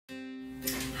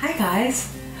Hi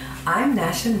guys, I'm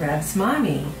Nash and Rev's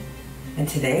mommy, and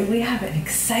today we have an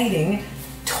exciting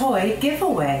toy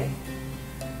giveaway.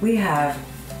 We have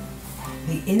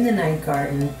the In the Night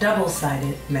Garden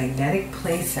double-sided magnetic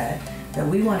playset that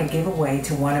we want to give away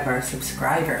to one of our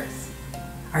subscribers.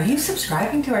 Are you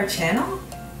subscribing to our channel?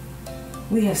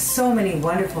 We have so many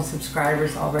wonderful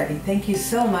subscribers already. Thank you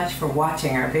so much for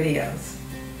watching our videos.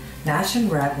 Nash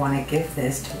and Rev want to give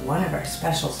this to one of our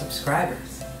special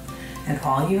subscribers. And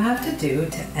all you have to do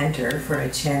to enter for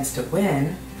a chance to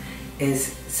win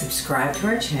is subscribe to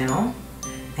our channel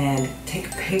and take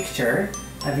a picture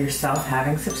of yourself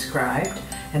having subscribed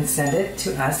and send it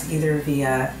to us either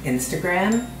via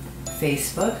Instagram,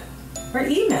 Facebook, or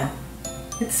email.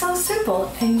 It's so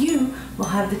simple, and you will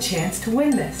have the chance to win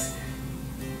this.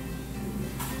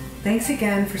 Thanks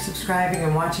again for subscribing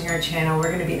and watching our channel. We're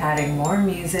going to be adding more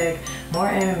music, more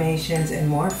animations, and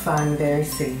more fun very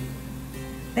soon.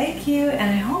 Thank you,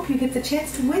 and I hope you get the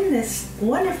chance to win this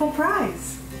wonderful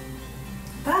prize.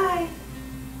 Bye!